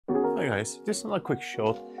Hi guys, this is a quick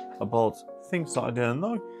short about things that I didn't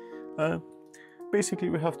know. Basically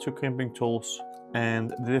we have two crimping tools, and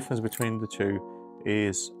the difference between the two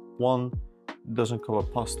is one doesn't cover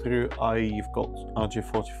pass-through, i.e. you've got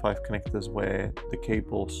RJ45 connectors where the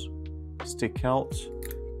cables stick out.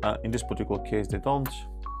 In this particular case they don't,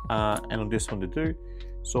 and on this one they do.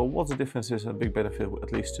 So what the difference is, a big benefit,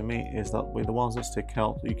 at least to me, is that with the ones that stick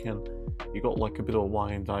out, you got like a bit of a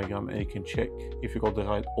wiring diagram and you can check if you got the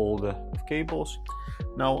right order of cables.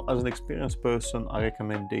 Now, as an experienced person, I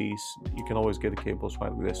recommend these. You can always get the cables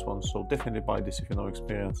right with this one, so definitely buy this if you're not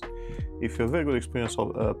experienced. If you're a very good experienced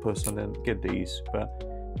person, then get these, but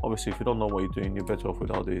obviously if you don't know what you're doing, you're better off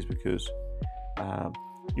without these, because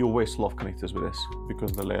you'll waste a lot of connectors with this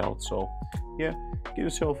because of the layout. So yeah, give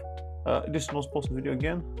yourself this is not sponsored video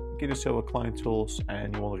again. Get yourself a Klein Tools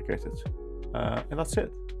and you won't regret it. And that's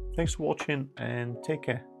it. Thanks for watching and take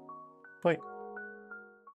care. Bye.